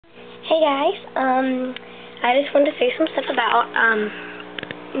Hey guys, I just wanted to say some stuff about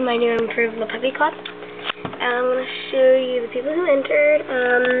my new improved lovepuppy club. I'm going to show you the people who entered.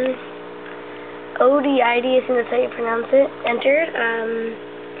 ODID, I think that's how you pronounce it, entered.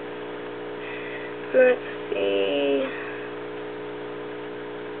 Let's see.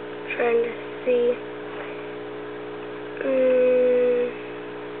 Trying to see.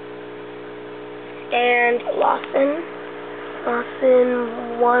 And Lawson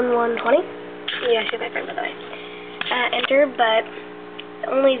 1120. Yeah, she's my friend, by the way. Entered, but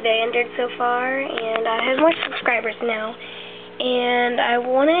only they entered so far, and I have more subscribers now. And I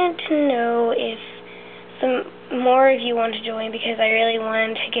wanted to know if some more of you want to join, because I really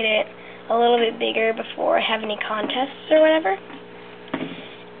wanted to get it a little bit bigger before I have any contests or whatever.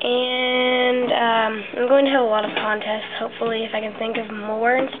 And I'm going to have a lot of contests, hopefully, if I can think of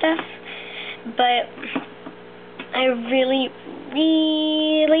more and stuff. But I really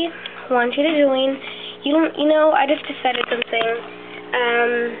want you to join. You know, I just decided something.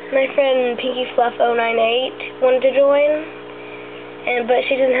 My friend Pinky Fluff 098 wanted to join, but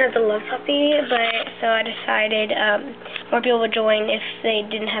she doesn't have the lovepuppy. So I decided more people would join if they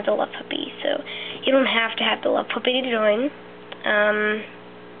didn't have the lovepuppy. So you don't have to have the lovepuppy to join.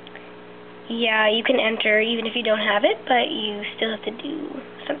 Yeah, you can enter even if you don't have it, but you still have to do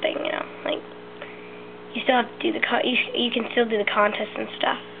something, you know, like, you still have to do you can still do the contest and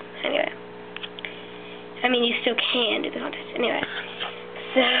stuff. Anyway. I mean, you still can do the contest. Anyway.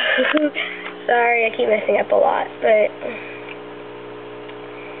 So, sorry, I keep messing up a lot, but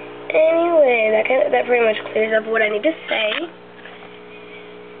anyway, that pretty much clears up what I need to say.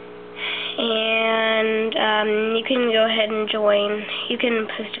 And you can go ahead and join. You can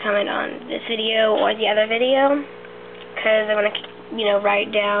post a comment on this video or the other video, because I want to, you know,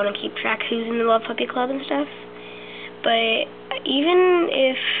 write down and keep track who's in the Lovepuppy Club and stuff. But even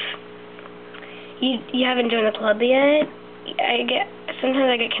if you haven't joined the club yet, sometimes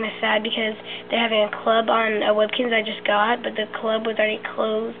I get kind of sad because they're having a club on a Webkinz I just got, but the club was already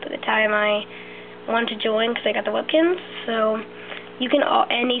closed by the time I wanted to join because I got the Webkinz. So you can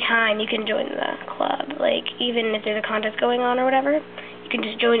anytime you can join the club, like even if there's a contest going on or whatever, you can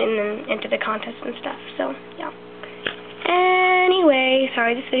just join and then enter the contest and stuff. So yeah. Anyway,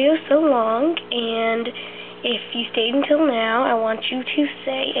 sorry this video is so long, and if you stayed until now, I want you to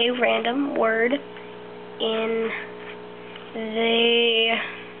say a random word in the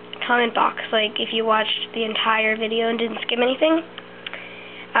comment box. Like if you watched the entire video and didn't skip anything,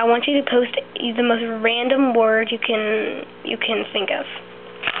 I want you to post the most random word you can think of.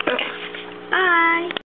 Okay. Bye.